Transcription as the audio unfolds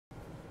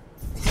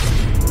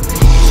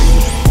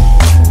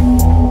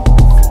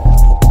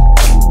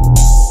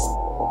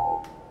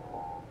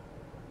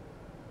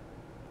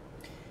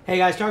Hey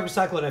guys, Tarek with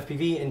Cyclone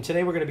FPV, and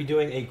today we're going to be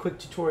doing a quick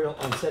tutorial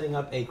on setting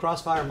up a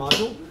Crossfire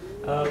module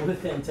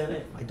with the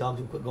antenna. My dogs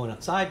will quit going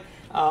outside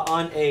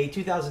on a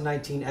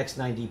 2019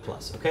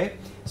 X9D+. Okay,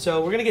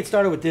 so we're going to get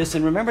started with this,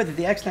 and remember that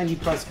the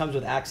X9D+ comes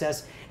with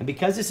access, and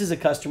because this is a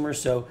customer,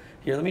 so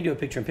here, let me do a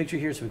picture-in-picture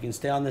here so we can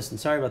stay on this. And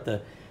sorry about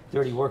the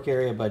dirty work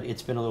area, but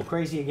it's been a little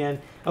crazy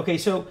again. Okay,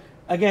 so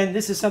again,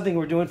 this is something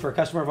we're doing for a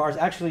customer of ours.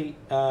 Actually,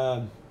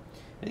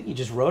 I think he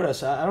just wrote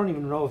us. I don't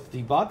even know if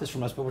he bought this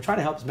from us, but we're trying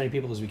to help as many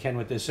people as we can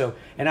with this. So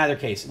in either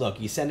case, look,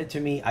 you send it to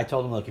me. I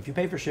told him, look, if you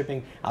pay for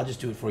shipping, I'll just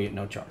do it for you at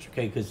no charge,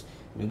 okay? Because,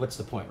 I mean, what's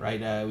the point,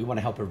 right? We want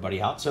to help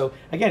everybody out. So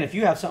again, if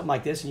you have something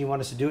like this and you want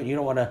us to do it and you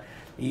don't want to,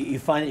 you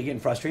find that you're getting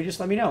frustrated, just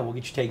let me know. We'll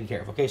get you taken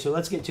care of, okay? So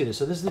let's get to this.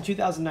 So this is the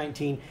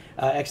 2019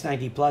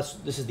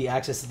 X9D+. This is the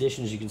Access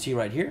Edition, as you can see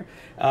right here.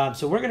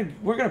 So we're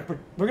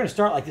gonna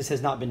start like this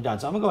has not been done.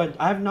 So I'm gonna go ahead.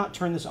 I have not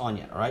turned this on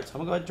yet, all right? So I'm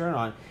gonna go ahead and turn it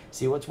on,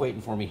 see what's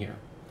waiting for me here.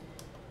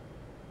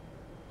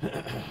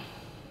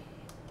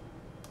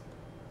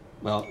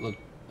 Well, look,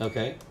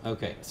 okay,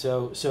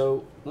 so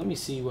let me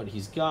see what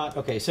he's got.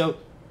 Okay, so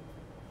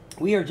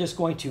we are just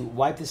going to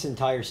wipe this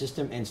entire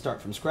system and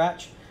start from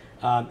scratch,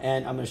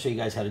 and I'm going to show you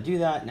guys how to do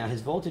that. Now his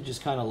voltage is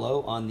kind of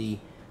low on the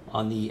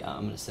I'm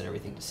going to set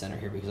everything to center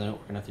here because I know what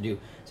we're going to have to do.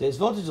 So his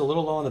voltage is a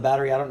little low on the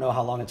battery. I don't know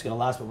how long it's going to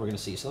last, but we're going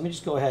to see. So let me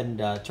just go ahead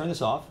and turn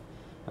this off,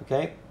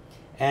 okay?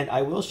 And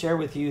I will share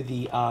with you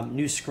the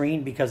new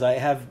screen because I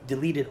have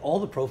deleted all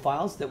the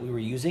profiles that we were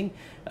using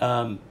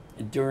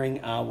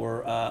during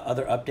our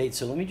other updates.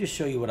 So let me just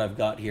show you what I've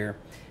got here.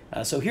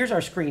 So here's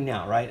our screen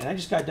now, right? And I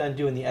just got done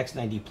doing the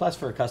X9D+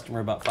 for a customer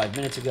about 5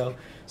 minutes ago.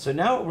 So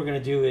now what we're going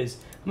to do is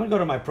I'm going to go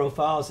to my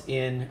profiles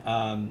in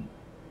my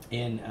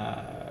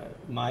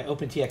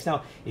OpenTX.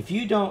 Now, if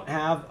you don't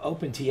have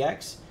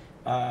OpenTX,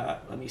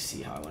 let me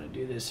see how I want to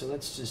do this. So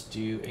let's just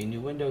do a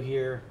new window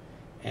here.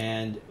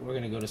 And we're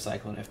going to go to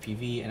Cyclone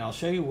FPV, and I'll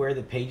show you where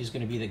the page is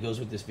going to be that goes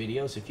with this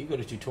video. So if you go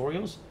to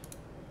tutorials,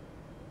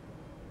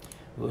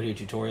 we'll do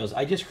tutorials.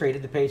 I just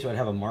created the page, so I'd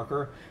have a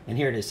marker, and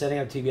here it is, setting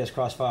up TBS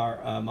Crossfire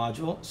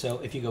module. So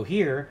if you go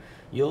here,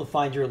 you'll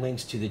find your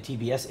links to the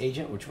TBS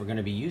agent, which we're going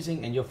to be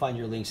using, and you'll find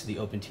your links to the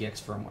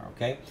OpenTX firmware,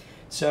 okay?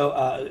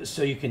 So,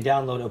 so you can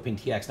download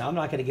OpenTX. Now, I'm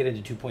not going to get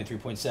into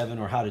 2.3.7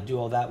 or how to do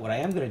all that. What I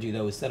am going to do,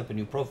 though, is set up a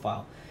new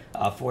profile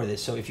for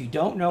this. So if you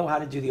don't know how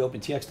to do the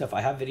OpenTX stuff,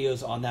 I have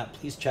videos on that.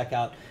 Please check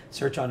out,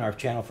 search on our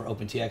channel for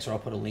OpenTX, or I'll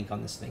put a link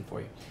on this thing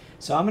for you.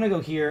 So I'm going to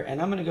go here, and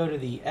I'm going to go to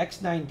the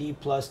X9D+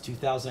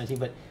 2019,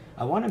 but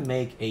I want to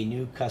make a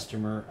new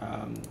customer.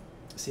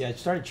 See, I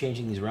started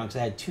changing these around because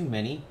I had too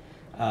many.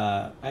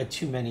 I had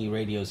too many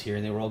radios here,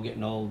 and they were all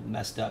getting all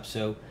messed up.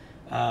 So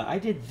I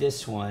did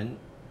this one.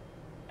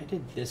 I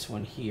did this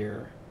one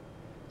here.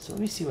 So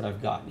let me see what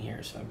I've got in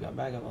here. So I've got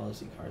backup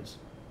LSD cards.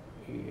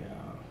 Yeah.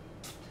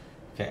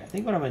 Okay, I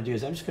think what I'm going to do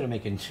is I'm just going to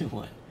make a new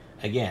one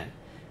again.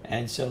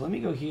 And so let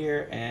me go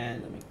here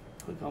and let me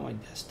click on my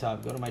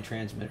desktop, go to my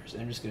transmitters,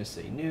 and I'm just going to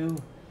say new.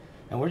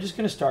 And we're just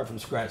going to start from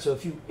scratch. So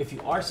if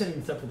you are setting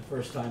this up for the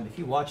first time, if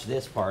you watch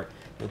this part,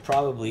 you'll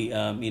probably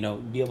you know,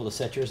 be able to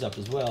set yours up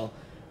as well.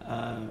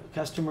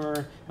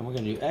 Customer, and we're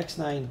going to do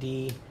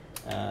X9D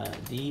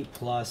D+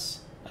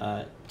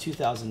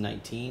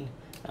 2019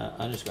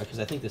 underscore, because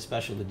I think the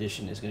special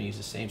edition is going to use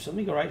the same. So let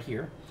me go right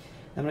here.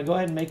 I'm going to go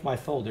ahead and make my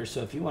folder.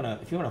 So if you want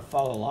to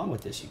follow along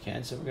with this, you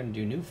can. So we're going to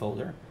do new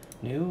folder,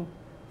 and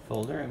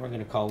we're going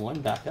to call one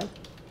backup.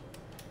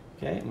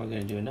 Okay, and we're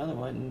going to do another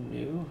one,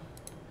 new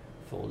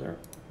folder,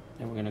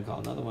 and we're going to call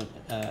another one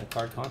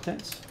card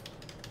contents.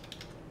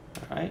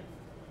 All right.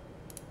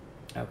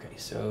 Okay,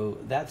 so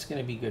that's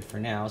going to be good for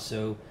now.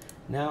 So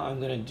now I'm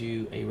going to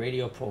do a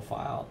radio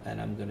profile,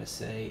 and I'm going to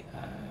say,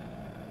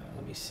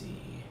 let me see.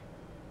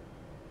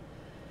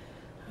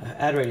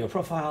 Add radio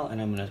profile,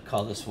 and I'm going to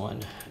call this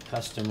one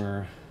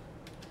customer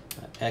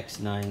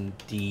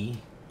X9D+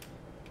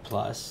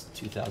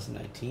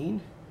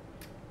 2019.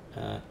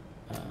 Let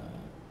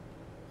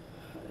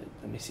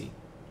me see.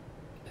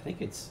 I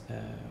think it's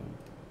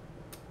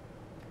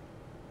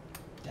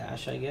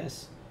dash, I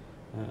guess.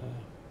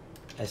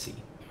 SE.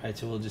 Right,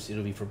 so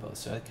it'll be for both.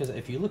 So because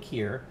if you look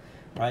here,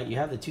 right, you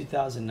have the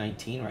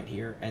 2019 right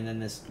here, and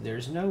then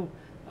there's no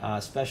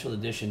special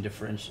edition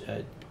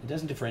it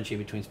doesn't differentiate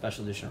between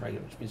special edition and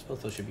regular, which means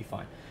both those should be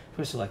fine. I'm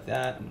going to select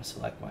that. I'm going to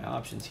select my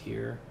options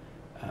here,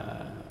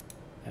 and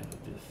we'll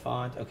do the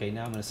font. Okay,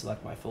 now I'm going to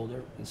select my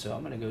folder, and so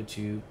I'm going to go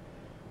to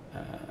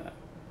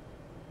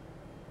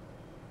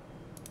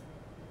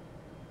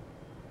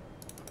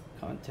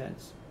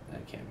contents.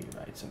 That can't be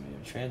right. So I'm going to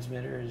go to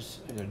transmitters.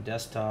 I go to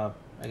desktop.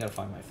 I got to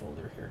find my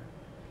folder here.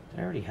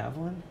 Did I already have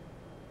one?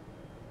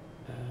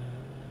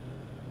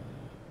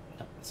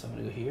 No. So I'm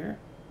going to go here.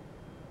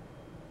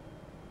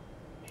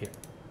 Here.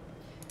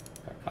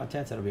 Card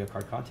contents. That'll be a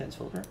card contents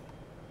folder.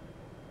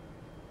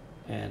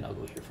 And I'll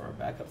go here for our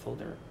backup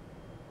folder.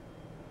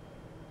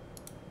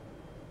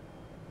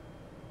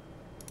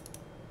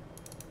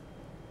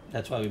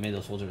 That's why we made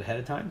those folders ahead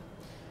of time.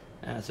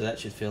 So that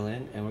should fill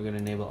in, and we're going to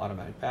enable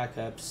automatic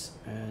backups.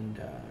 And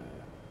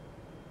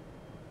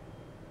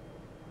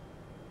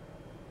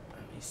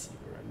let me see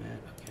where I'm at.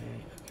 Okay,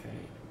 okay.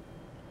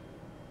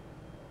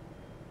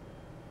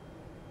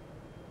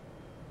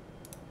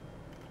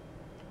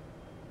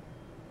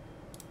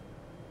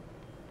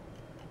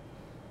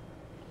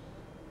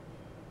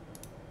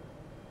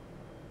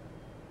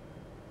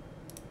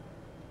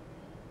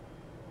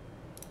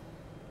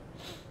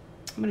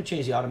 I'm going to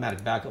change the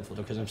automatic backup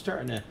folder because I'm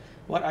starting to,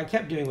 what I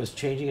kept doing was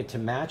changing it to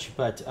match,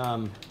 but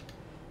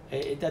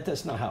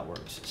that's not how it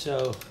works.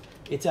 So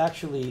it's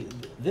actually,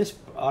 this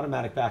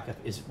automatic backup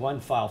is one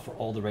file for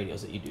all the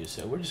radios that you do.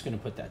 So we're just going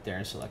to put that there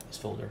and select this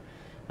folder.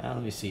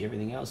 Let me see,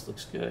 everything else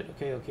looks good.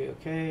 Okay, okay,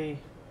 okay.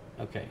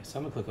 Okay, so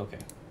I'm going to click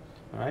OK.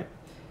 All right.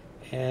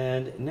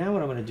 And now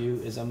what I'm going to do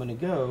is I'm going to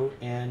go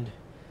and,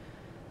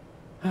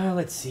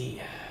 let's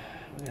see,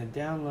 I'm going to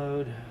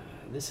download.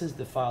 This is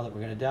the file that we're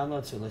going to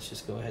download, so let's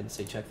just go ahead and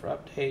say check for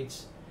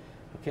updates.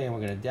 Okay, and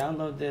we're going to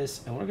download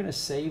this, and we're going to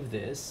save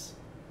this.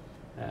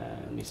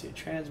 Let me see,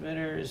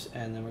 transmitters,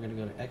 and then we're going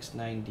to go to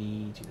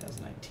X9D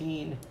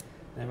 2019. And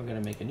then we're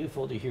going to make a new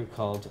folder here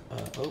called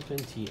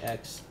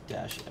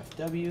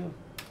OpenTX-FW.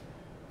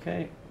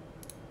 Okay,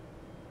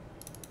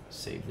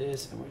 save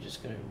this, and we're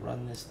just going to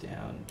run this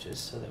down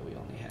just so that we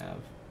only have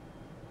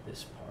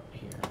this part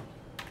here.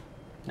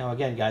 Now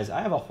again, guys, I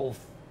have a whole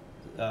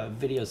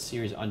video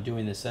series on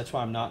doing this. That's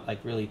why I'm not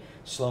like really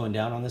slowing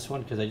down on this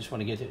one, because I just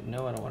want to get to it.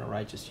 No, I don't want to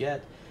write just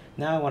yet.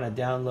 Now I want to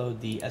download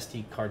the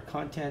SD card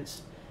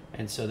contents,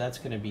 and so that's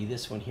going to be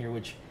this one here,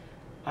 which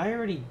I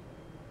already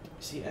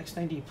see,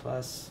 X9D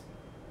Plus.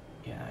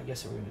 Yeah, I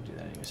guess we're going to do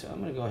that anyway. So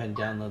I'm going to go ahead and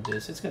download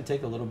this. It's going to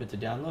take a little bit to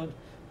download,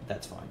 but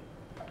that's fine.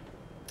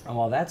 And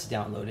while that's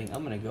downloading,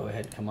 I'm going to go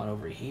ahead and come on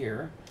over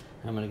here,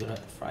 and I'm going to go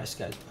to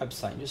FrSky's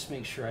website and just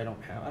make sure I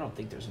don't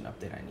think there's an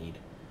update I need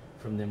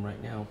from them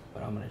right now,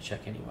 but I'm going to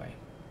check anyway.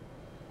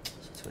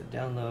 So it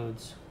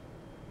downloads,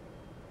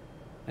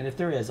 and if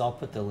there is, I'll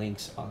put the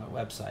links on our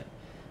website.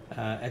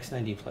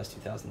 X9D Plus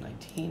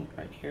 2019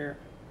 right here.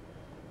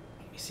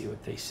 Let me see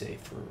what they say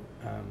for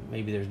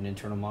maybe there's an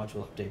internal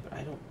module update, but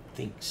I don't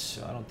think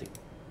so. I don't think.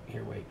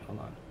 Here, wait, hold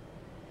on.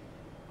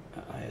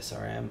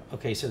 ISRM.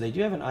 Okay, so they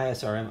do have an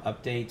ISRM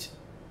update.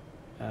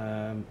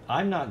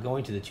 I'm not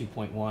going to the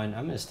 2.1. I'm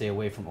going to stay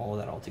away from all of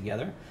that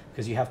altogether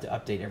because you have to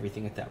update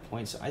everything at that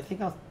point. So I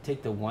think I'll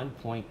take the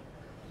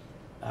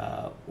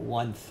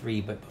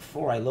 1.13, but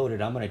before I load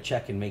it, I'm going to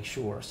check and make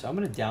sure. So I'm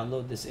going to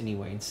download this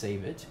anyway and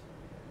save it.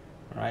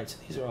 All right, so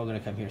these are all going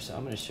to come here. So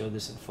I'm going to show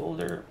this in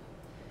folder,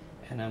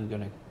 and I'm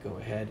going to go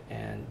ahead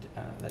and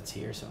that's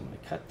here. So I'm going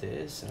to cut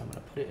this, and I'm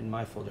going to put it in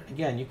my folder.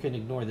 Again, you can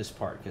ignore this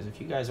part because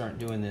if you guys aren't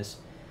doing this,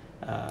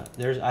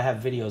 I have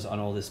videos on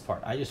all this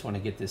part. I just want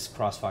to get this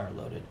Crossfire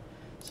loaded.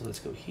 So let's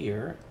go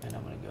here, and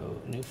I'm going to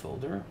go new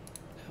folder.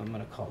 I'm going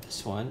to call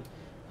this one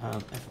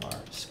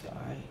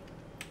FrSky.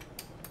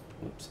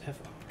 Whoops,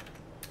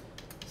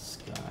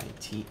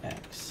 FrSky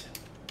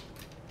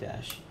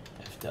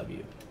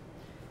TX-FW.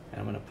 And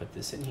I'm going to put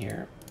this in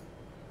here,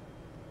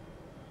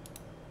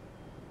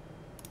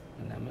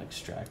 and I'm going to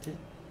extract it.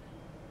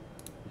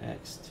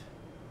 Next.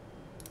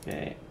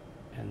 Okay,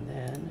 and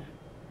then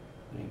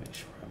let me make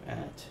sure I'm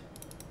at.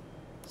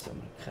 So I'm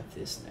going to cut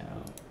this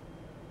now,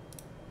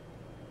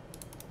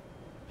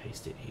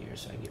 paste it here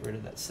so I get rid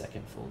of that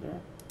second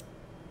folder.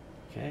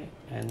 Okay,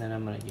 and then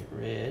I'm going to get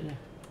rid,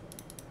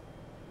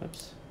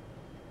 whoops.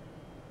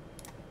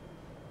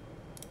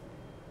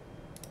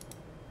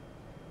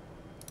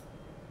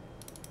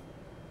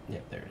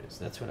 Yep, there it is.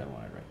 That's what I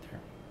wanted right there.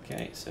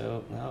 Okay,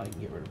 so now I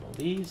can get rid of all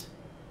these.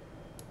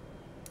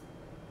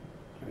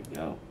 There we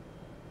go.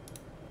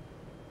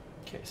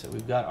 Okay, so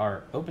we've got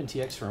our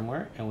OpenTX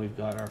firmware, and we've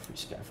got our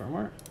FrSky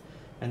firmware.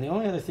 And the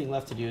only other thing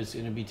left to do is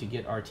going to be to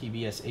get our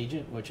TBS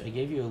agent, which I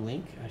gave you a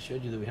link. I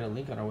showed you that we had a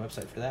link on our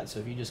website for that. So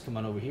if you just come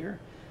on over here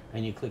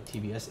and you click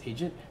TBS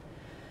agent,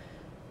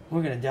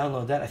 we're going to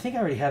download that. I think I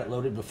already had it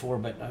loaded before,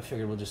 but I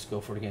figured we'll just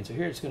go for it again. So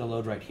here it's going to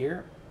load right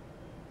here.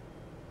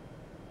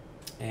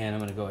 And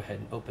I'm going to go ahead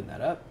and open that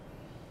up.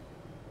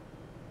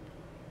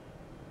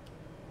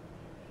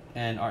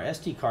 And our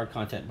SD card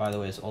content, by the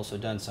way, is also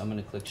done. So I'm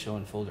going to click show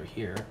in folder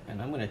here,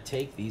 and I'm going to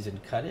take these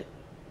and cut it.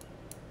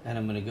 And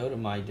I'm going to go to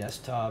my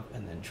desktop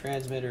and then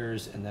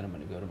transmitters, and then I'm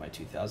going to go to my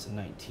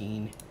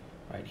 2019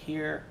 right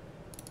here.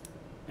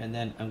 And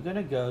then I'm going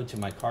to go to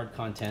my card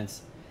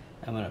contents.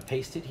 I'm going to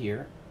paste it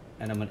here,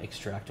 and I'm going to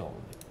extract all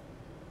of it.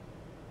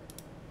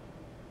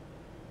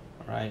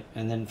 All right,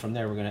 and then from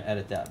there we're going to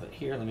edit that. But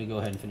here, let me go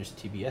ahead and finish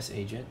the TBS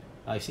agent.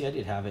 I see I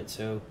did have it,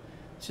 so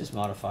let's just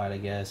modify it, I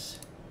guess.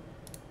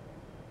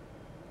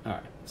 All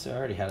right, so I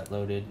already had it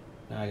loaded.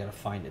 Now I got to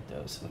find it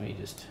though, so let me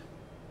just.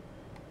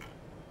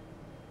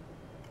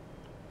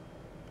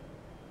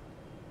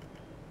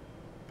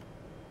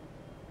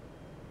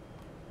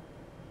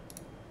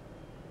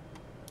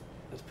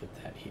 Let's put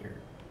that here.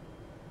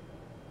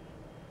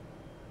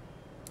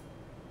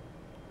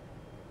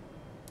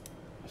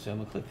 So I'm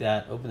going to click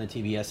that, open the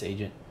TBS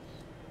agent.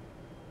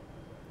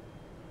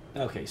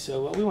 Okay,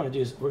 so what we want to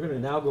do is we're going to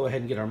now go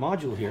ahead and get our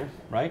module here,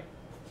 right?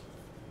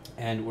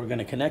 And we're going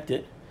to connect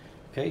it.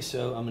 Okay,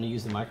 so I'm going to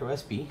use the micro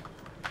USB.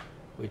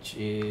 which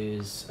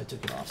is, I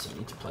took it off, so I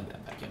need to plug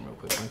that back in real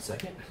quick. 1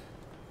 second.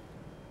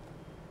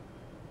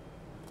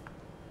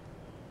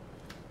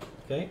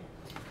 Okay,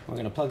 we're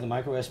going to plug the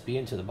micro USB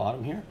into the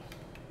bottom here,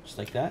 just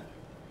like that.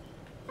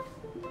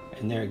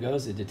 And there it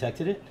goes, it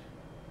detected it.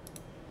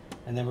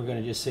 And then we're going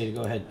to just say to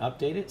go ahead and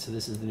update it. So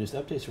this is the newest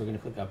update, so we're going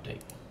to click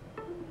update.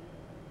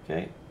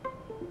 Okay,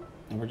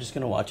 and we're just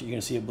going to watch it. You're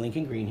going to see it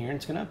blinking green here, and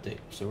it's going to update.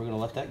 So we're going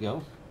to let that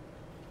go.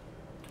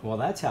 While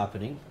that's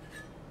happening,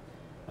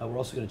 we're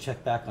also going to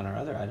check back on our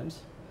other items.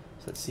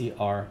 So let's see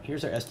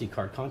here's our SD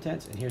card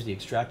contents, and here's the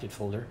extracted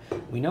folder.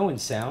 We know in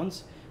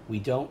sounds, we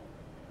don't,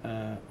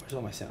 where's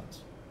all my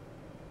sounds?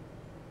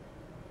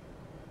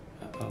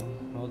 Uh-oh,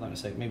 hold on a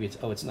second. Maybe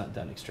it's not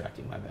done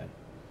extracting, my bad.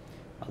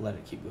 I'll let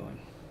it keep going.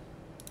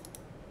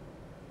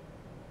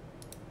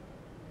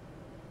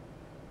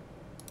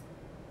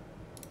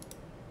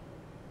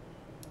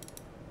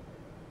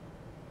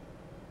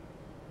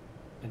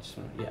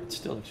 Yeah, it's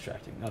still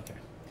extracting. Okay.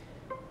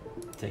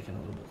 Taking a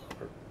little bit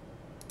longer.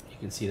 You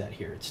can see that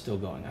here. It's still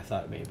going. I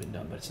thought it may have been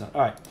done, but it's not.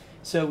 All right.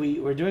 So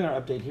we're doing our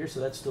update here, so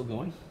that's still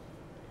going.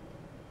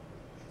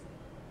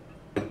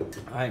 All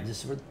right, this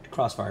is for the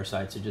Crossfire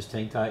side, so just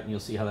hang tight and you'll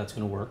see how that's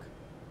going to work.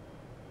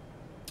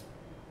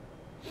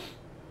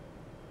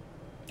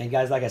 And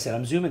guys, like I said,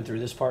 I'm zooming through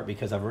this part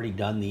because I've already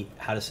done the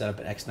how to set up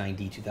an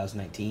X9D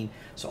 2019.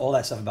 So all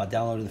that stuff about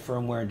downloading the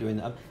firmware and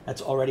doing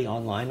that's already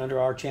online under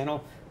our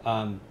channel.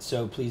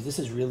 So please, this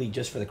is really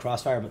just for the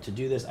Crossfire, but to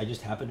do this, I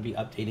just happen to be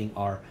updating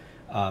our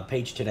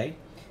page today,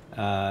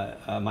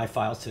 my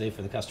files today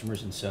for the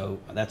customers, and so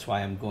that's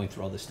why I'm going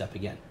through all this step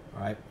again,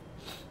 all right?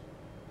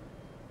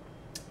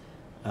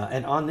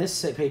 And on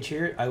this page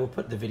here, I will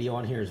put the video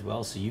on here as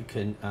well, so you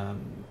can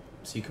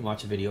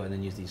watch the video and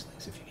then use these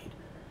links if you need.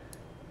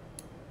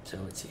 So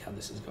let's see how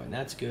this is going.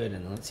 That's good,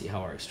 and then let's see how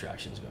our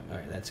extraction is going. All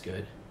right, that's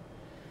good.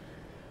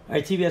 All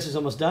right, TBS is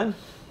almost done.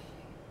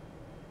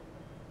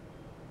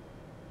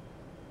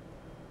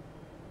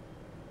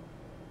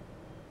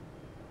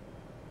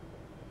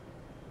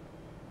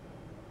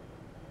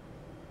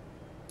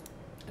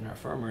 And our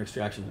firmware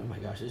extraction, oh my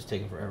gosh, this is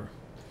taking forever.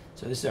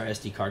 So this is our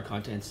SD card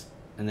contents.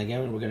 And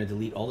again, we're going to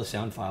delete all the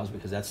sound files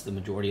because that's the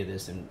majority of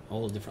this and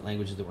all the different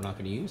languages that we're not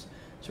going to use.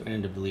 So we're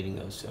going to end up deleting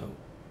those. So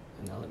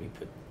and now let me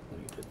put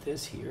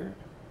this here.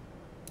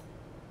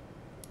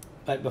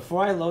 But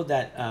before I load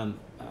that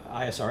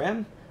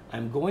ISRM,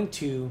 I'm going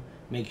to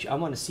make sure, I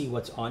want to see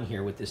what's on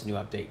here with this new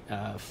update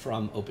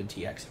from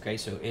OpenTX. Okay,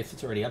 so if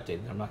it's already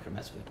updated, then I'm not going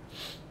to mess with it.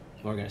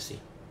 We're going to see.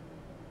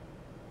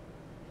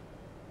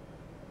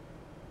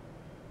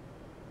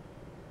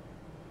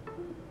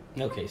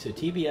 Okay, so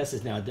TBS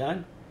is now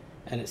done,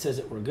 and it says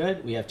that we're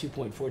good. We have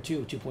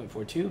 2.42,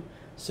 2.42,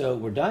 so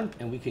we're done,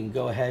 and we can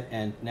go ahead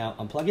and now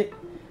unplug it.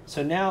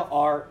 So now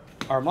our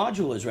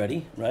module is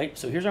ready, right?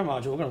 So here's our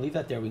module. We're going to leave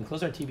that there. We can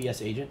close our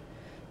TBS agent,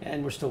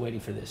 and we're still waiting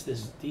for this.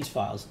 These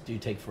files do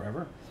take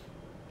forever,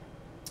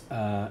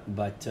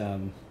 but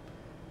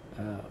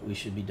we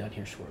should be done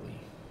here shortly.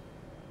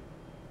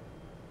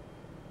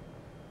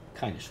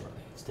 Kind of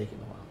shortly. It's taking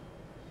a while.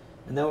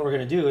 And then what we're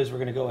going to do is we're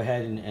going to go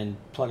ahead and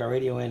plug our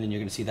radio in, and you're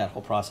going to see that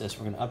whole process.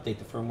 We're going to update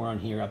the firmware on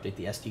here, update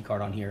the SD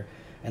card on here,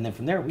 and then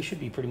from there we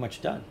should be pretty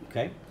much done,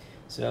 okay?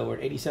 So we're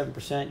at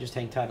 87%, just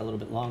hang tight a little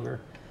bit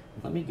longer.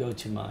 Let me go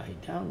to my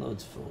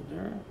downloads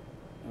folder.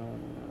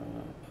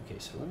 Okay,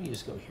 so let me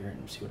just go here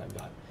and see what I've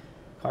got.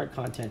 Card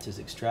contents is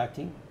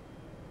extracting.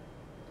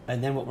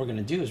 And then what we're going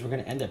to do is we're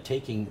going to end up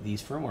taking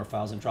these firmware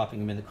files and dropping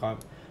them in the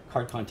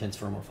card contents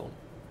firmware folder,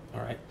 all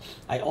right?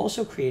 I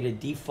also created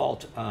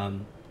default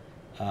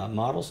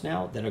models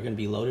now that are going to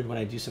be loaded when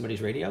I do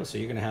somebody's radio. So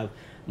you're going to have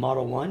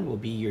model 1 will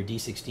be your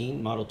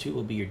D16, model 2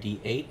 will be your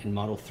D8, and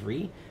model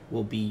 3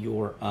 will be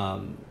your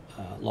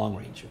long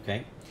range,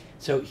 okay?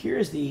 So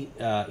here's the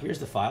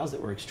files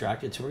that were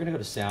extracted. So we're going to go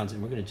to sounds,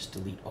 and we're going to just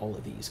delete all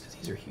of these because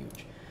these are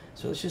huge.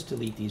 So let's just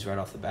delete these right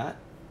off the bat,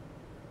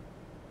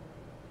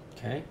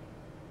 okay?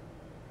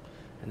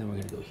 And then we're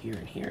going to go here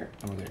and here,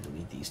 and we're going to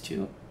delete these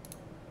two.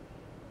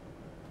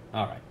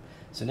 All right,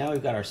 so now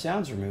we've got our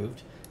sounds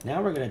removed.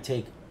 Now we're going to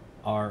take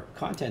our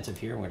contents of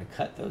here, we're going to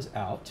cut those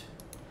out,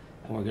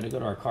 and we're going to go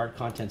to our card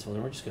contents folder,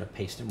 and we're just going to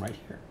paste them right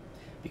here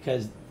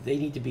because they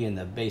need to be in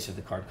the base of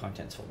the card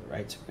contents folder,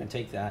 right? So we're going to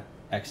take that.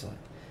 Excellent.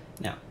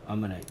 Now I'm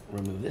going to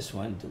remove this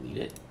one, delete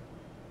it,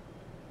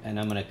 and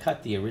I'm going to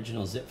cut the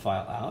original zip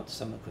file out.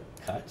 So I'm going to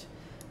click cut,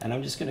 and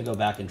I'm just going to go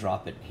back and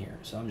drop it here.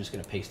 So I'm just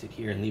going to paste it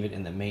here and leave it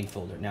in the main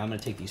folder. Now I'm going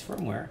to take these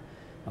firmware,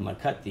 I'm going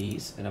to cut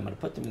these, and I'm going to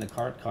put them in the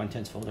card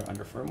contents folder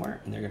under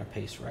firmware, and they're going to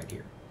paste right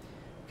here,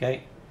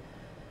 okay?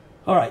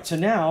 All right, so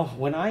now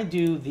when I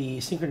do the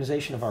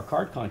synchronization of our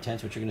card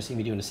contents, which you're going to see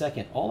me do in a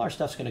second, all our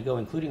stuff's going to go,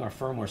 including our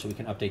firmware, so we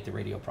can update the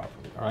radio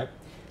properly. All right,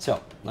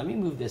 so let me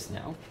move this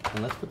now,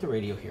 and let's put the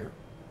radio here.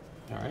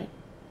 All right,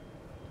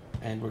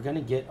 and we're going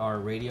to get our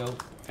radio, going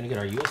to get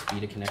our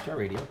USB to connect our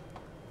radio.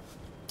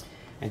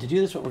 And to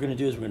do this, what we're going to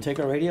do is we're going to take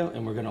our radio,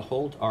 and we're going to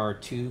hold our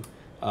two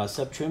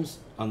sub trims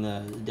on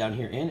the down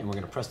here in, and we're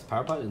going to press the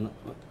power button.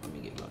 Let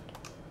me get going.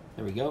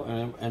 There we go.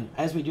 And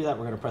as we do that,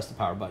 we're going to press the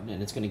power button,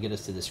 and it's going to get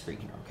us to this screen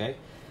here, okay?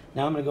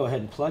 Now I'm going to go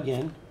ahead and plug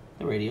in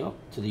the radio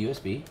to the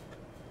USB.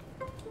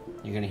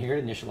 You're going to hear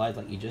it initialize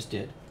like you just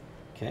did,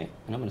 okay?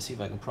 And I'm going to see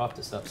if I can prop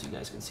this up so you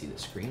guys can see the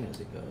screen as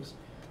it goes.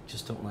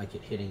 Just don't like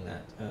it hitting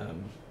that.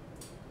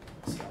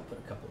 So I'll put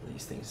a couple of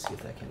these things, see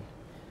if that can,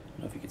 I don't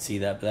know if you can see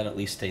that, but that'll at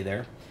least stay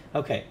there.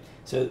 Okay,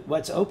 so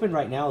what's open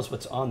right now is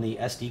what's on the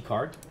SD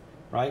card,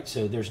 right?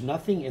 So there's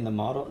nothing in the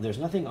model, there's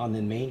nothing on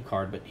the main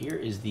card, but here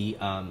is the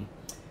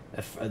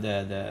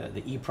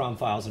EEPROM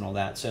files and all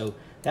that. So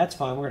that's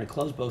fine. We're going to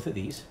close both of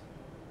these.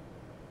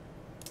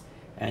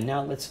 And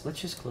now let's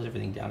just close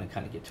everything down and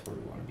kind of get to where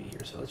we want to be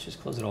here. So let's just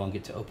close it all and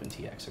get to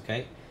OpenTX,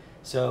 okay?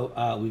 So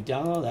we've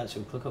downloaded that, so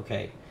we click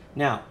OK.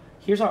 Now,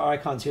 here's our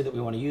icons here that we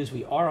want to use.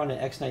 We are on an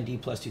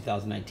X9D+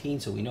 2019,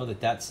 so we know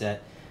that that's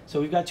set. So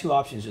we've got two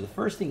options here. The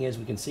first thing is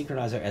we can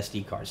synchronize our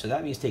SD card. So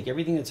that means take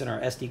everything that's in our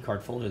SD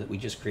card folder that we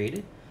just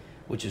created,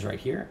 which is right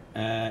here,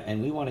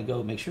 and we want to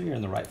go make sure you're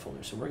in the right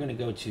folder. So we're going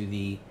to go to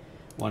the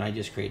one I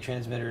just created,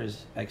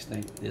 transmitters,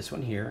 X9, this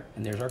one here,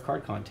 and there's our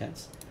card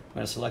contents. I'm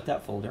going to select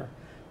that folder,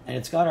 and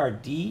it's got our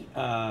D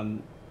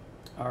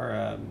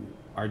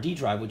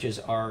drive, which is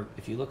our,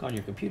 if you look on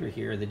your computer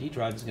here, the D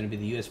drive is going to be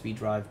the USB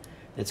drive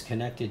that's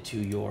connected to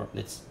your,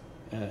 that's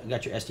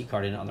got your SD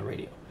card in it on the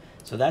radio.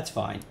 So that's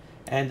fine.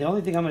 And the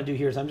only thing I'm going to do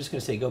here is I'm just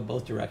going to say go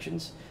both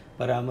directions,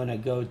 but I'm going to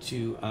go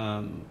to,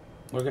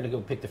 we're going to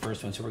go pick the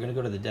first one. So we're going to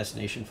go to the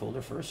destination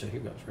folder first. So here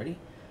goes, ready?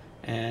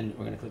 And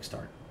we're going to click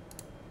start.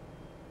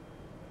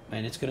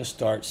 And it's going to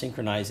start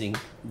synchronizing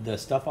the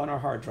stuff on our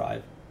hard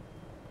drive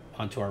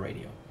onto our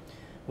radio,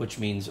 which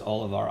means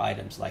all of our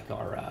items like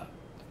our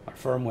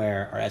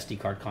firmware, our SD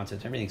card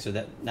contents, everything, so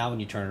that now when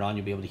you turn it on,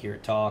 you'll be able to hear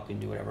it talk and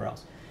do whatever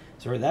else.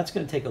 So that's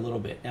going to take a little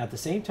bit. Now, at the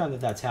same time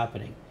that that's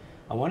happening,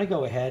 I want to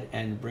go ahead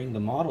and bring the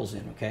models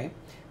in, okay?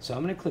 So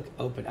I'm going to click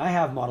open. I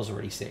have models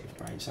already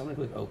saved, right? So I'm going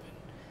to click open.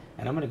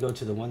 And I'm going to go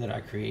to the one that I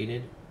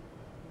created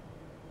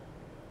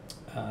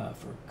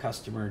for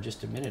customer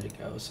just a minute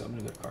ago. So I'm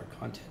going to go to card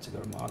contents and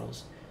go to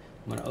models.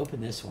 I'm going to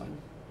open this one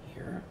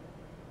here.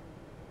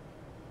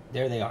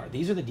 There they are.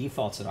 These are the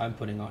defaults that I'm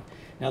putting on.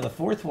 Now the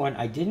fourth one,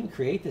 I didn't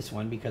create this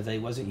one because I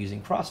wasn't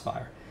using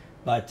Crossfire,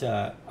 but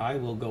I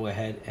will go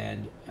ahead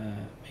and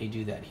may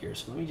do that here.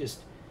 So let me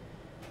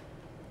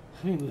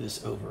move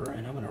this over,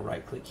 and I'm going to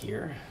right click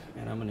here,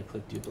 and I'm going to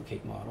click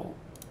duplicate model,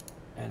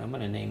 and I'm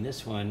going to name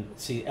this one.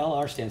 See,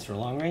 LR stands for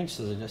long range,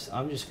 so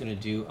I'm just going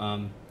to do,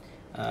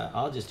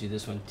 I'll just do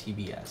this one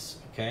TBS,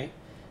 okay?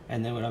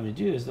 And then what I'm going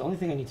to do is, the only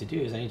thing I need to do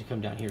is I need to come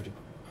down here to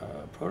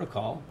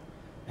protocol,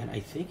 and I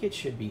think it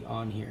should be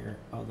on here,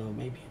 although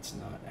maybe it's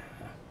not.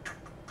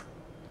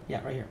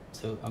 Yeah, right here.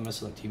 So I'm going to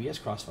select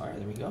TBS Crossfire.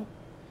 There we go.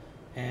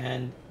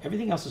 And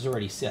everything else is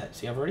already set.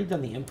 See, I've already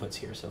done the inputs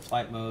here. So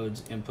flight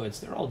modes, inputs,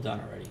 they're all done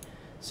already.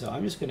 So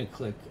I'm just going to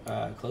click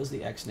close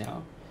the X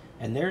now.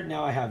 And there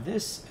now I have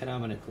this, and I'm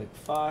going to click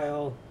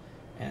File,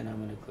 and I'm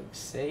going to click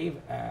Save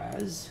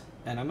As.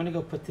 And I'm going to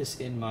go put this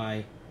in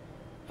my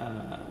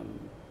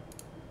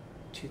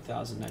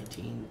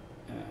 2019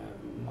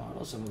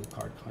 models. So I'm going to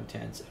card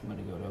contents. I'm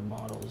going to go to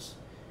models,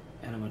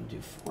 and I'm going to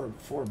do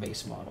four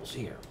base models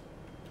here.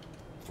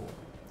 4.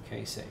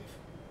 Okay, save.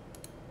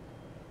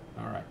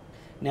 All right.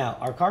 Now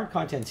our card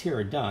contents here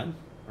are done,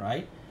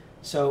 right?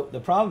 So the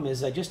problem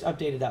is I just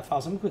updated that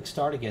file. So I'm going to click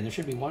start again. There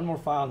should be one more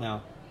file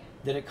now.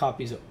 Then it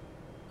copies.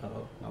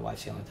 Uh-oh, my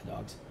wife's yelling at the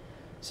dogs.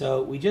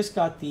 So we just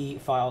got the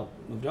file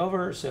moved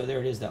over. So there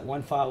it is, that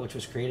one file which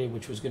was created,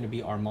 which was going to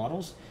be our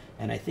models.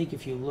 And I think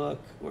if you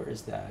look, where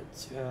is that?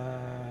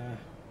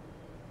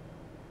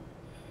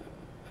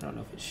 I don't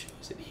know if it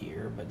shows it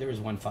here, but there was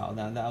one file.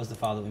 That was the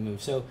file that we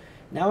moved. So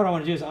now what I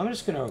want to do is I'm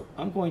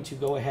going to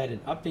go ahead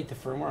and update the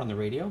firmware on the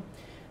radio.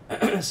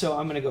 So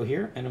I'm going to go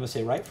here, and I'm going to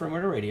say write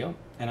firmware to radio,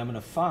 and I'm going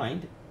to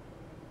find,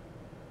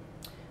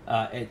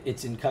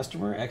 it's in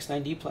customer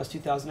X9D+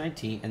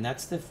 2019, and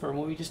that's the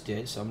firmware we just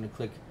did. So I'm going to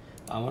click,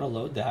 I want to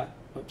load that.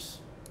 Oops,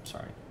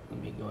 sorry.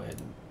 Let me go ahead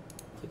and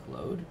click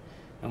load.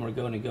 And we're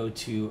going to go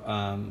to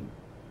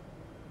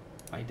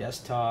my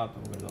desktop.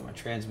 I'm going to go to my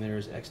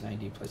transmitters,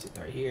 X9D+, place it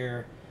right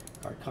here,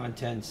 card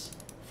contents,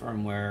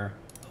 firmware,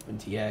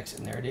 OpenTX,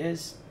 and there it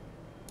is.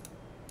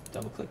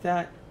 Double click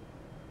that.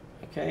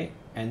 Okay,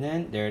 and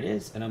then there it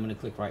is, and I'm going to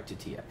click write to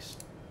TX.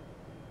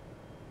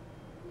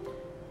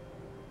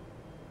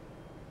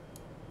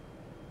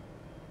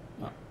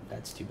 Oh,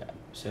 that's too bad.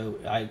 So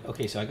I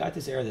got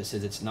this error that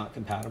says it's not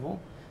compatible.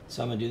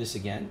 So I'm going to do this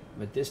again,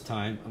 but this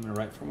time I'm going to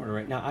write firmware to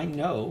right. Now I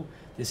know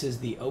this is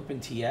the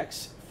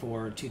OpenTX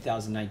for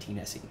 2019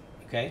 SE.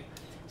 Okay,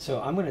 so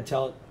I'm going to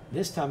tell it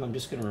this time I'm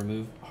just going to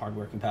remove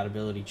hardware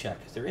compatibility check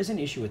because there is an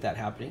issue with that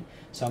happening.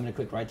 So I'm going to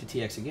click write to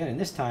TX again, and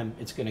this time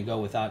it's going to go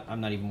without. I'm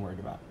not even worried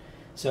about it.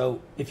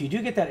 So if you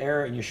do get that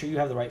error and you're sure you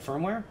have the right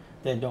firmware,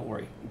 then don't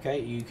worry.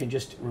 Okay, you can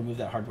just remove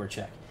that hardware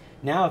check.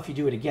 Now if you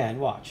do it again,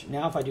 watch.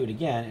 Now if I do it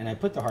again and I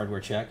put the hardware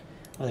check,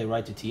 well, they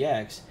write to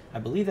TX, I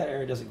believe that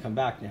error doesn't come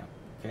back now.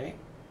 Okay.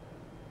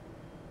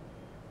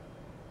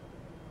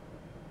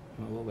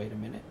 We'll wait a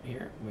minute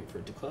here, wait for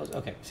it to close.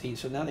 Okay, see,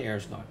 so now the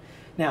error's gone.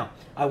 Now,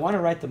 I want to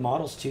write the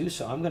models too,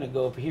 so I'm going to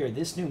go over here.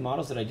 This new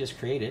models that I just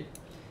created,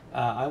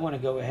 I want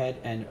to go ahead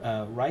and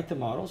write the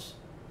models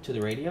to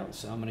the radio.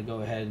 So I'm going to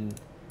go ahead and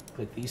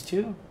click these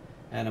two,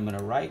 and I'm going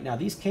to write. Now,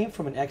 these came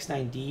from an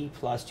X9D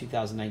Plus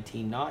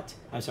 2019,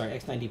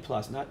 X9D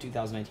Plus, not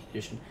 2019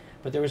 edition,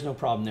 but there was no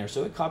problem there.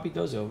 So it copied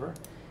those over,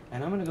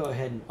 and I'm going to go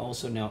ahead and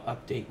also now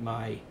update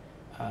my,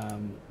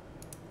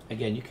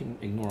 again, you can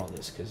ignore all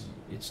this because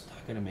it's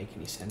not going to make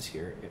any sense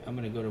here. I'm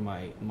going to go to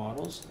my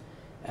models,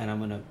 and I'm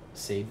going to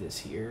save this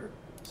here.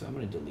 So I'm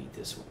going to delete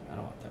this one. I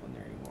don't want that one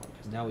there anymore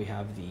because now we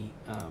have the,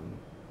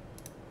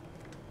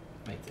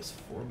 make this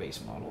 4 base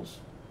models.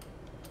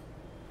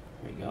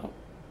 There you go.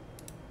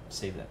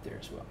 Save that there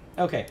as well.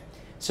 Okay,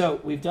 so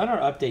we've done our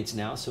updates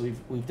now. So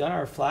we've done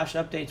our flash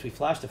updates. We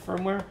flashed the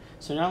firmware.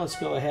 So now let's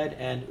go ahead,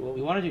 and what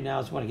we want to do now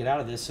is we want to get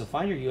out of this. So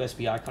find your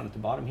USB icon at the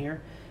bottom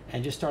here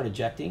and just start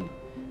ejecting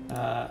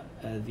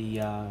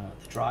the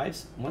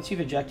drives. Once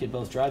you've ejected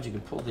both drives, you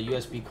can pull the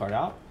USB card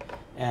out,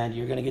 and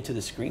you're going to get to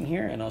the screen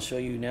here, and I'll show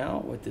you now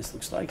what this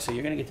looks like. So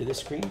you're going to get to this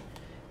screen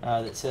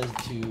that says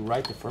to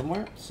write the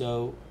firmware.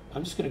 So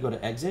I'm just going to go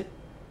to exit.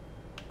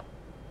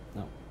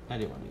 No, I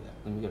didn't want to do that.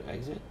 Let me go to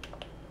exit.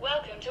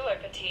 Welcome to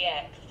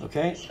OpenTX.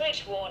 Okay.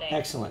 Switch warning.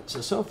 Excellent.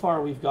 So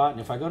far we've gotten,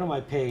 if I go to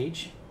my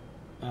page,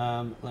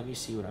 let me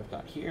see what I've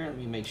got here. Let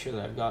me make sure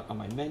that I've got on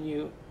my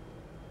menu.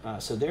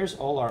 So there's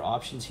all our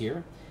options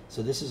here.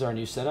 So this is our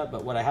new setup,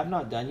 but what I have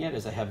not done yet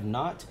is I have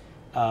not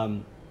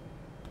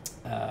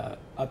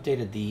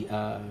updated the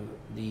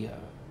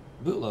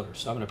bootloader.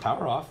 So I'm going to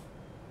power off.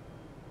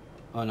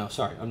 Oh no,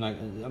 sorry, I'm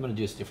going to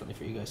do this differently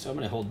for you guys. So I'm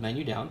going to hold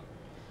menu down,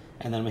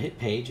 and then I'm going to hit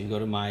page and go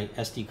to my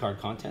SD card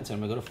contents,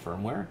 and I'm going to go to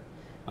firmware.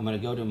 I'm going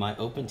to go to my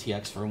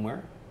OpenTX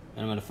firmware, and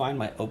I'm going to find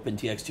my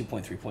OpenTX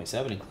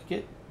 2.3.7 and click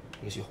it.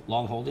 I guess you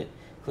long hold it,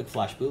 click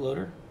flash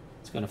bootloader.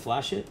 It's going to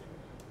flash it,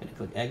 and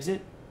click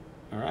exit.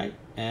 All right,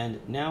 and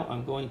now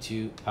I'm going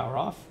to power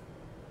off.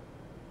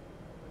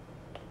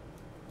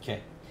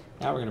 Okay,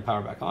 now we're going to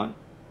power back on.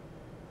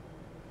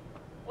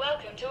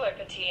 Welcome to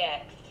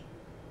OpenTX.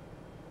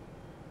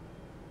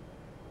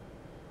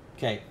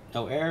 Okay,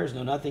 no errors,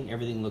 no nothing,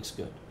 everything looks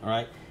good. All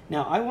right,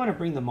 now I want to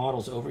bring the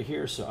models over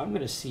here, so I'm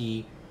going to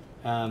see,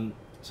 so I'm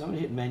going to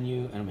hit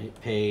menu, and I'm going to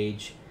hit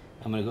page.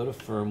 I'm going to go to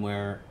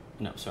firmware.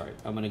 No, sorry,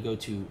 I'm going to go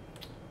to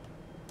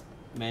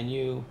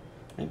menu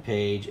and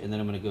page, and then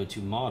I'm going to go to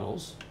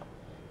models.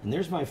 And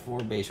there's my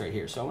 4 base right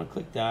here. So I want to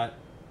click that,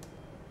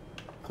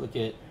 click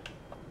it.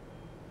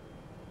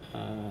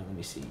 Let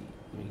me see,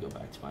 let me go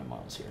back to my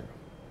models here.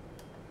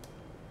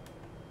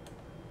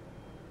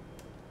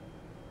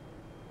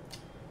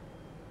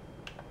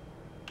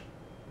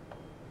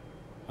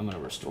 I'm going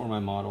to restore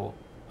my model.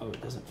 Oh,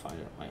 it doesn't find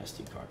it on my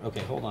SD card. Okay,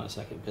 hold on a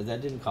second, because that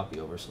didn't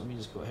copy over. So let me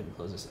just go ahead and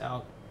close this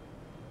out.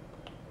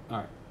 All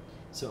right,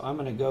 so I'm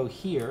going to go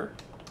here,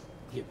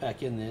 get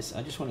back in this.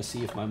 I just want to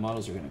see if my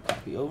models are going to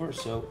copy over.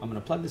 So I'm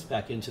going to plug this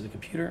back into the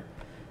computer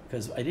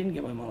because I didn't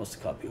get my models to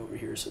copy over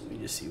here. So let me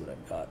just see what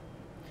I've got.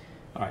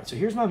 All right, so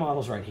here's my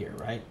models right here,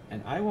 right?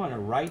 And I want to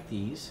write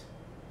these.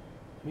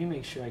 Let me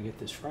make sure I get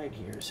this right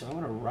here. So I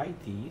want to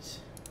write these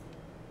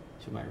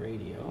to my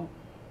radio.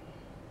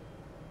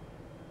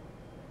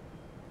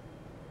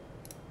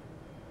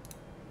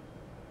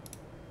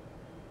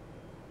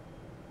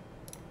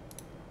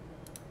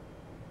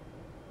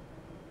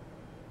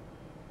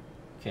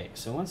 Okay,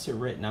 so once they're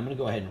written, I'm going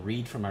to go ahead and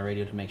read from my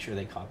radio to make sure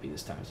they copy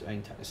this time. So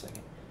hang tight a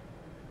second.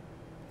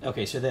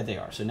 Okay, so there they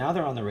are. So now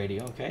they're on the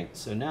radio, okay?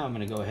 So now I'm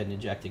going to go ahead and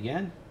eject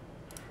again.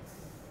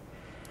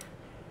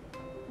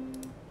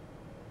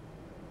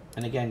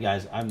 And again,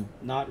 guys, I'm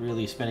not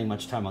really spending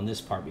much time on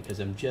this part because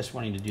I'm just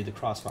wanting to do the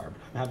Crossfire,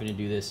 but I'm having to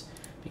do this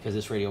because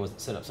this radio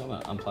wasn't set up. So I'm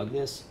going to unplug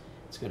this.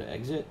 Let's go to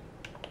exit.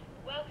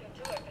 Welcome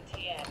to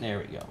OpenTX. There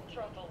we go.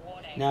 Throttle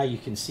warning. Now you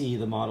can see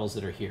the models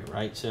that are here,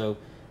 right? So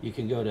you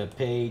can go to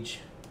page,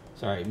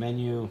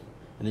 menu,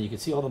 and then you can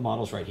see all the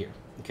models right here,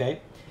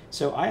 okay?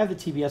 So I have the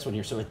TBS one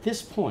here. So at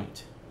this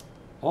point,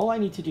 all I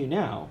need to do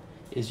now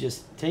is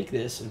just take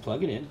this and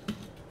plug it in,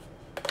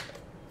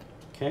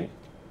 okay?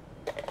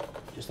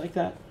 Just like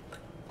that.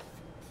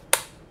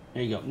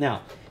 There you go.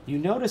 Now, you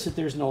notice that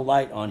there's no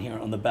light on here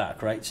on the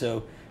back, right?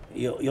 So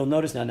you'll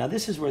notice now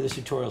this is where this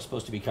tutorial is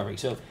supposed to be covering.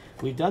 So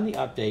we've done the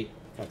update,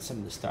 got some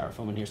of the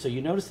styrofoam in here. So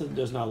you notice that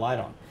there's no light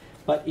on.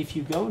 But if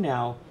you go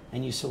now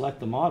and you select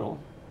the model,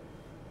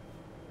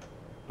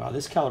 wow,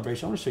 this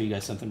calibration, I want to show you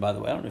guys something, by the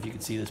way. I don't know if you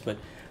can see this, but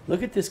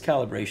look at this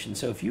calibration.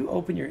 So if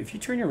you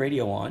turn your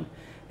radio on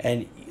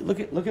and look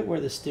at where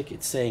the stick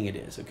it's saying it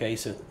is, okay?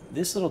 So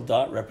this little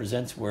dot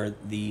represents where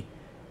the,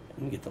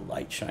 let me get the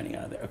light shining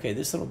out of there. Okay,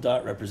 this little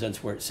dot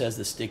represents where it says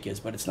the stick is,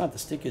 but it's not. The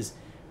stick is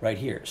right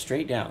here,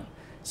 straight down.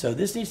 So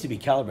this needs to be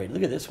calibrated.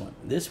 Look at this one.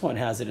 This one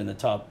has it in the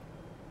top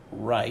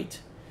right,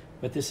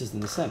 but this is in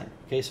the center.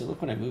 Okay, so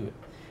look when I move it.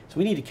 So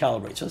we need to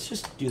calibrate. So let's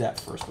just do that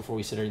first before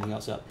we set everything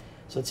else up.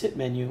 So let's hit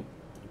menu,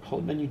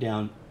 hold menu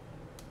down.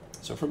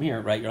 So from here,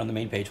 right, you're on the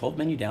main page, hold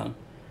menu down,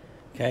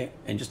 okay,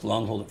 and just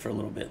long hold it for a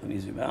little bit. Let me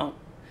zoom out.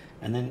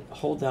 and then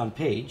hold down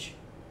page,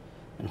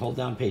 and hold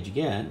down page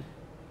again,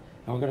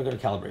 and we're going to go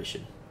to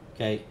calibration,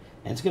 okay?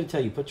 And it's going to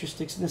tell you, put your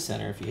sticks in the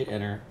center. If you hit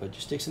enter, put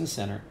your sticks in the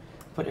center,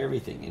 put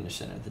everything in the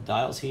center. The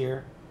dial's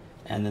here,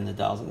 and then the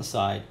dial's on the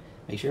side.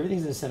 Make sure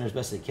everything's in the center as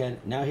best as it can.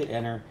 Now hit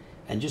enter,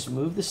 and just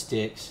move the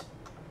sticks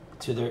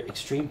to their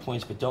extreme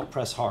points, but don't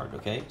press hard,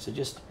 okay? So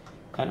just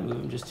kind of move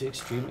them just to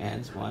extreme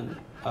ends, one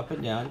up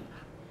and down,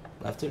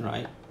 left and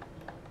right,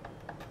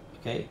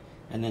 okay?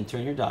 And then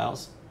turn your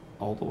dials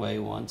all the way,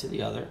 one to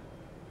the other,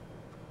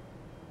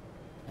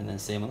 and then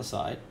same on the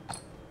side.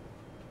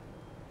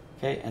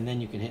 Okay, and then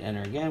you can hit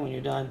enter again when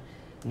you're done.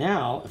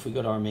 Now, if we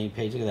go to our main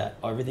page, look at that.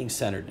 Everything's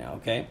centered now,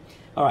 okay?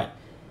 All right,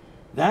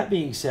 that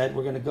being said,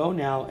 we're gonna go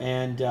now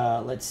and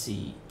let's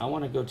see. I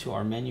wanna go to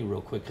our menu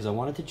real quick because I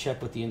wanted to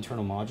check what the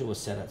internal module was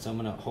set at. So I'm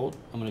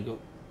gonna go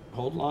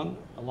hold long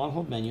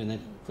hold menu and then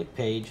click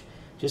page.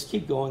 Just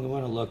keep going, we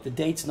wanna look. The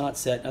date's not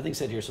set, nothing's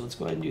set here, so let's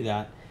go ahead and do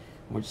that.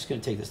 We're just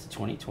gonna take this to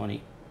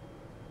 2020.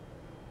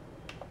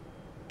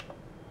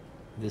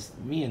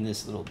 Me and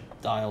this little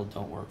dial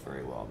don't work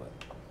very well, but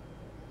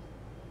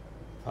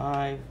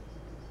 5,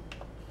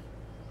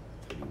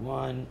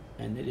 31,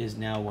 and it is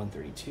now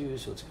 132,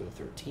 so let's go to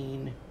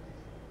 13.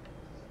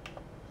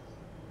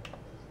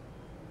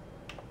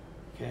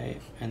 Okay,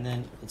 and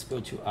then let's go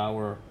to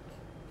our,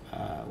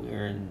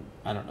 we're in,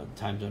 I don't know, the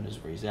time zone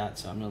is where he's at,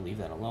 so I'm gonna leave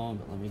that alone,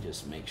 but let me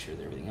just make sure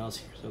that everything else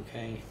here is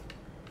okay.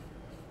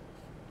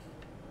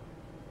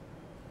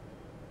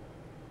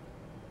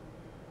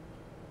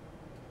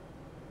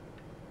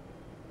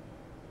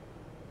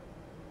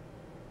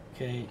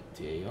 Okay,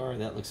 DAR,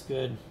 that looks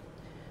good.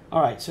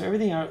 All right, so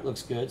everything out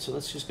looks good. So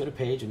let's just go to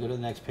page and go to the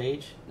next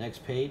page,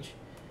 next page,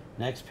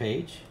 next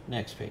page,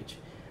 next page.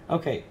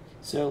 Okay,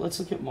 so let's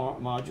look at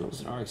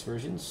modules and RX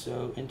versions.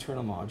 So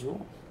internal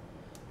module,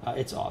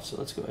 it's off. So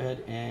let's go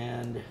ahead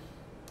and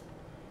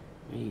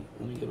let me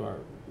go to our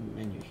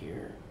menu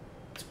here.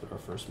 Let's put our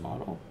first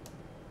model.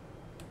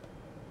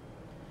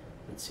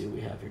 Let's see what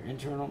we have here.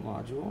 Internal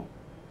module.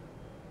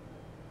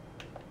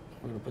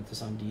 We're going to put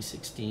this on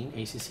D16,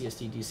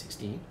 ACCSD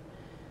D16.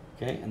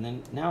 Okay, and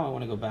then now I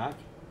want to go back,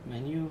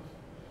 menu,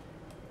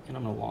 and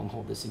I'm going to long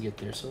hold this and get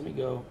there. So let me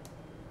go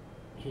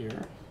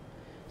here.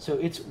 So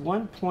it's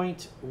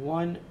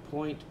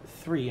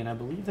 1.1.3, and I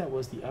believe that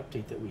was the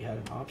update that we had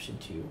an option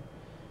to.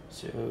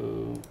 So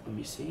let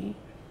me see.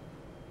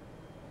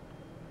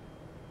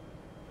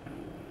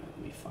 Let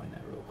me find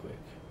that real quick.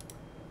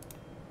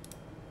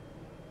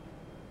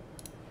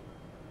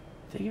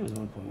 I think it was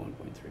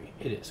 1.1.3.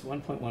 It is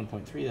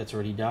 1.1.3. That's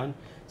already done.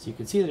 So you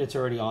can see that it's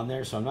already on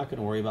there. So I'm not going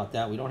to worry about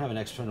that. We don't have an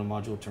external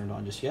module turned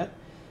on just yet.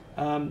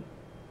 I'm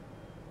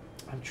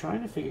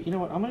trying to figure. You know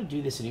what? I'm going to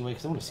do this anyway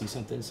because I want to see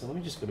something. So let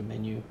me just go to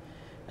menu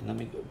and let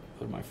me go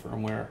to my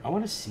firmware. I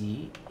want to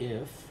see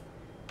if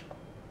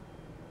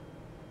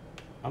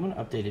I'm going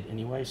to update it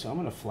anyway. So I'm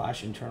going to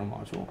flash internal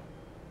module.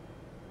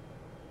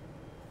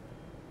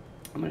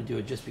 I'm going to do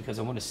it just because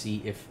I want to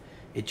see if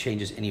it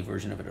changes any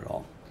version of it at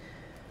all.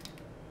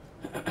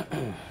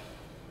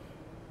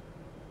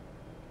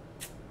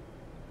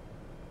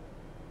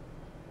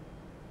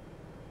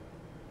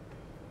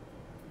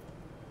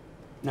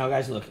 Now,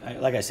 guys, look,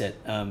 like I said,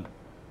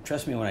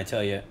 trust me when I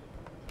tell you,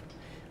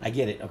 I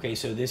get it. Okay,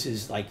 so this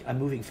is like, I'm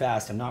moving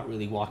fast. I'm not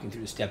really walking through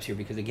the steps here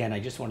because, again, I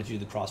just wanted to do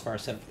the Crossfire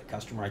setup for the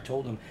customer. I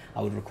told him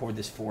I would record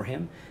this for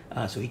him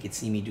so he could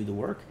see me do the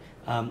work.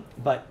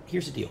 But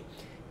here's the deal.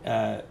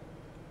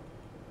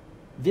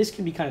 This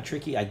can be kind of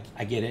tricky, I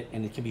get it,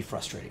 and it can be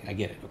frustrating, I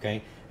get it,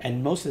 okay?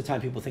 And most of the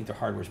time people think their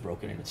hardware's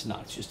broken, and it's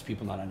not. It's just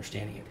people not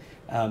understanding it.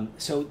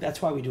 So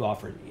that's why we do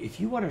offer it. If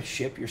you want to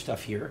ship your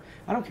stuff here,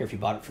 I don't care if you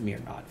bought it from me or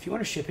not. If you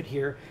want to ship it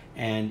here,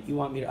 and you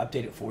want me to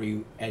update it for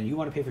you, and you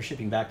want to pay for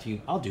shipping back to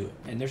you, I'll do it,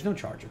 and there's no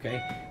charge, okay?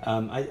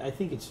 I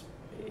think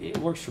it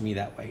works for me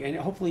that way, and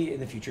hopefully in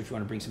the future, if you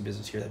want to bring some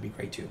business here, that'd be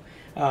great too.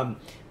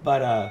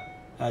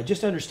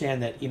 Just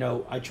understand that, you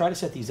know, I try to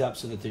set these up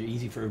so that they're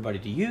easy for everybody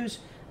to use.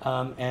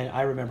 And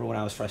I remember when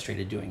I was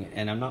frustrated doing it,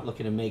 and I'm not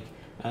looking to make,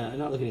 I'm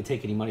not looking to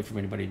take any money from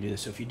anybody to do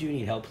this. So if you do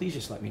need help, please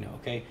just let me know,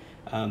 okay?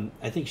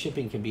 I think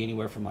shipping can be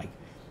anywhere from like,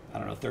 I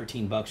don't know,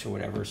 13 bucks or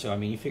whatever. So I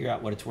mean, you figure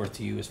out what it's worth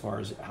to you as far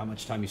as how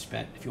much time you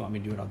spent. If you want me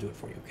to do it, I'll do it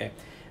for you, okay?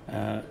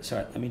 So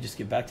let me just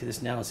get back to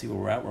this now and see where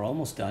we're at. We're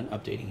almost done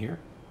updating here.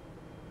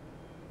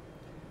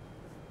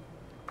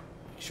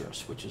 Make sure our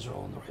switches are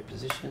all in the right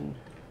position.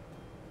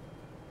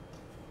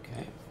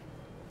 Okay.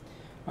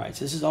 All right,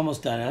 so this is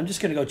almost done. And I'm just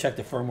going to go check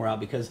the firmware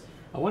out because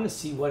I want to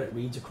see what it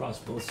reads across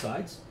both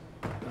sides.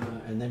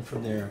 And then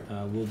from there,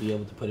 we'll be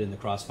able to put in the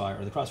Crossfire,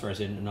 or the Crossfire's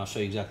in, and I'll show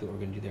you exactly what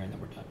we're going to do there, and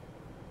then we're done.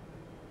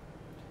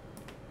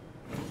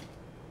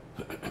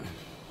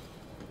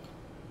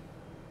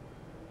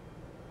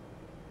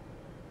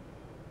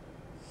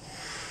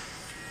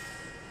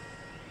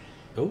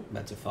 Oh,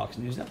 that's a Fox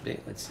News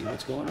update. Let's see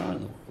what's going on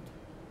in the world.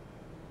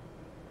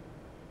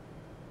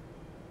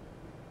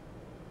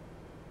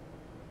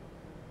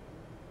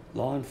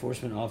 Law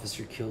enforcement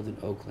officer killed in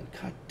Oakland.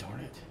 God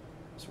darn it.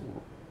 What's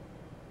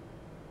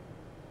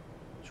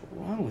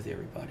wrong with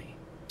everybody?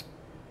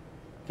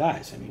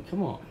 Guys, I mean,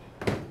 come on.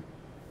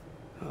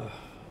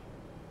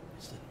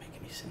 This doesn't make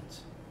any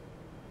sense.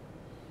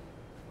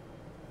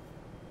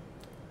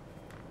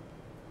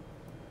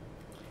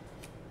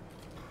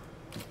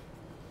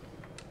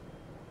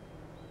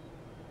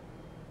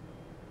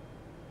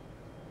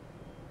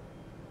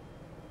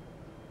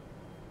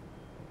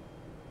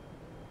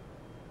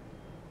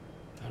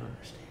 I don't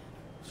understand.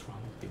 What's wrong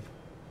with people?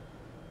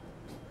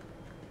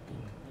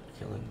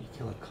 You're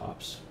killing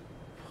cops.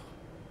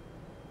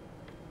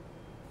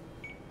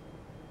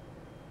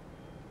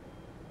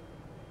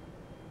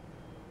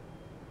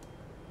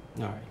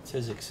 All right, it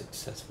says it's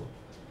successful.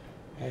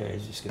 Hey, I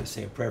was just gonna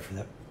say a prayer for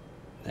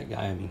that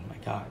guy. I mean, my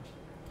God.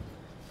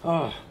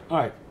 Oh, all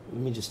right.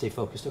 Let me just stay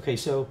focused. Okay,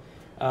 so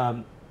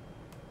we're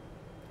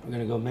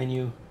gonna go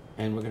menu,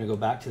 and we're gonna go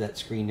back to that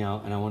screen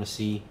now, and I want to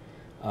see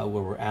where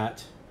we're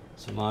at.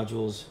 So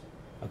modules.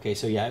 Okay,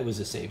 so yeah, it was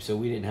a save, so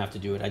we didn't have to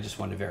do it. I just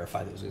wanted to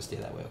verify that it was gonna stay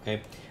that way.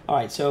 Okay. All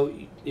right. So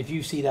if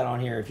you see that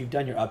on here, if you've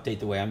done your update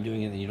the way I'm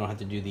doing it, then you don't have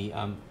to do the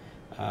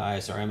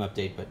ISRM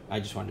update, but I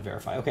just wanted to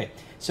verify. Okay,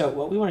 so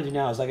what we want to do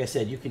now is, like I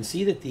said, you can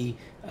see that the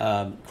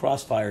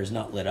Crossfire is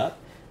not lit up,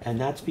 and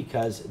that's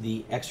because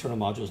the external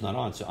module is not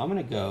on. So I'm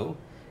going to go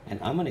and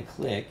I'm going to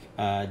click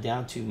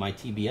down to my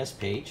TBS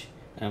page,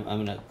 and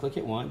I'm going to click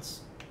it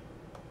once.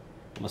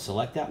 I'm going to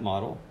select that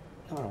model.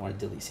 No, I don't want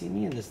to delete. See,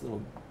 me and this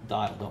little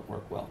dial don't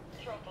work well.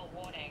 Throttle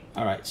warning.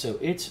 All right, so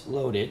it's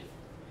loaded,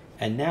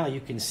 and now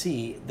you can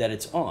see that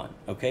it's on.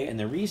 Okay, and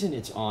the reason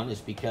it's on is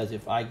because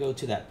if I go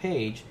to that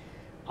page,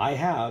 I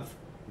have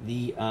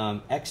the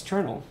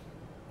external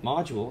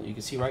module. You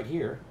can see right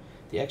here,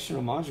 the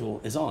external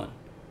module is on,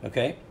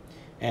 okay?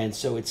 And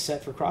so it's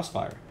set for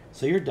Crossfire.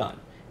 So you're done.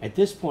 At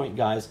this point,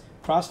 guys,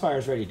 Crossfire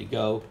is ready to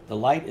go. The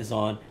light is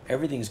on.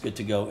 Everything's good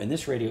to go. And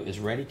this radio is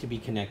ready to be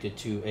connected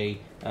to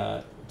a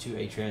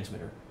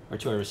transmitter, or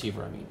to a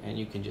receiver, I mean. And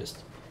you can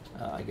just,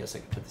 I guess I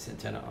can put this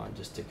antenna on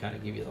just to kind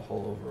of give you the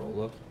whole overall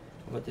look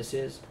of what this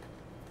is.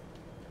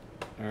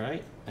 All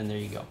right, and there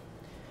you go.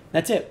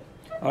 That's it,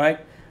 all right?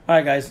 All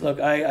right, guys,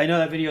 look, I know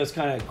that video is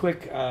kind of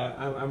quick.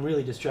 I'm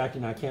really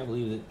distracted. I can't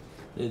believe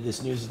that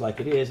this news is like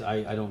it is.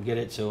 I don't get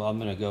it, so I'm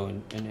going to go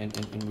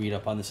and read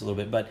up on this a little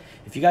bit. But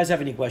if you guys have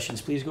any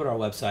questions, please go to our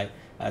website,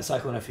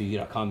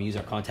 CycloneFPV.com. Use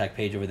our contact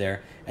page over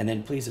there. And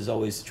then please, as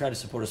always, try to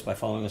support us by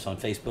following us on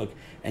Facebook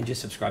and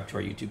just subscribe to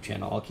our YouTube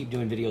channel. I'll keep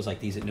doing videos like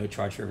these at no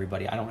charge for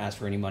everybody. I don't ask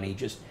for any money.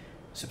 Just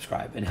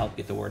subscribe and help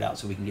get the word out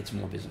so we can get some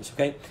more business,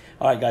 okay?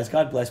 All right, guys,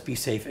 God bless. Be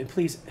safe. And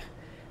please,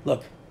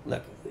 look.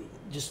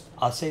 Just,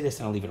 I'll say this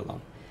and I'll leave it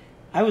alone.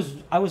 I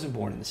wasn't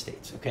born in the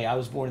States, okay? I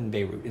was born in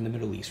Beirut, in the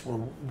Middle East, where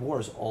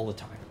wars all the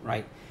time,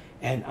 right?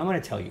 And I'm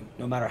going to tell you,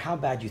 no matter how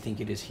bad you think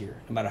it is here,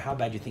 no matter how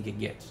bad you think it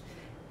gets,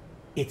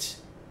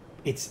 it's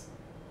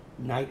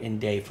night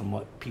and day from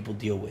what people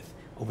deal with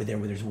over there,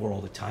 where there's war all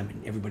the time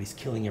and everybody's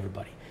killing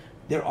everybody.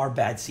 There are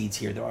bad seeds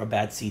here. There are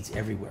bad seeds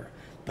everywhere.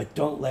 But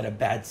don't let a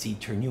bad seed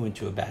turn you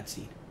into a bad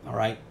seed, all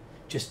right?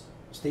 Just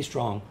stay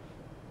strong.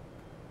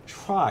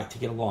 Try to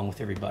get along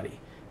with everybody.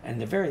 And at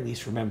the very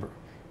least, remember,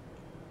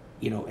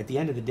 you know, at the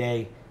end of the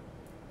day,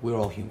 we're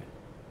all human.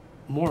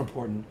 More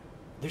important,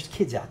 there's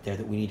kids out there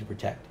that we need to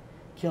protect.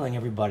 Killing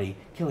everybody,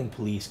 killing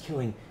police,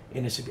 killing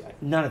innocent,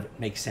 none of it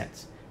makes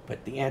sense.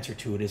 But the answer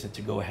to it isn't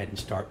to go ahead and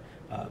start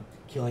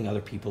killing other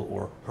people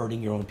or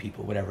hurting your own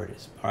people, whatever it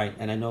is, all right?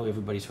 And I know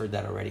everybody's heard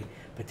that already,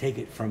 but take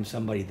it from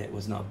somebody that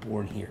was not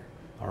born here,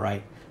 all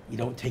right? You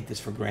don't take this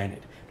for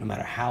granted. No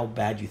matter how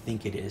bad you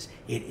think it is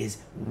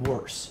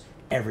worse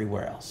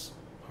everywhere else,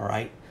 all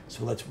right?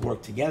 So let's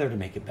work together to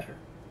make it better.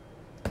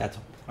 That's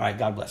all. All right,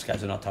 God bless,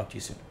 guys, and I'll talk to you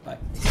soon. Bye.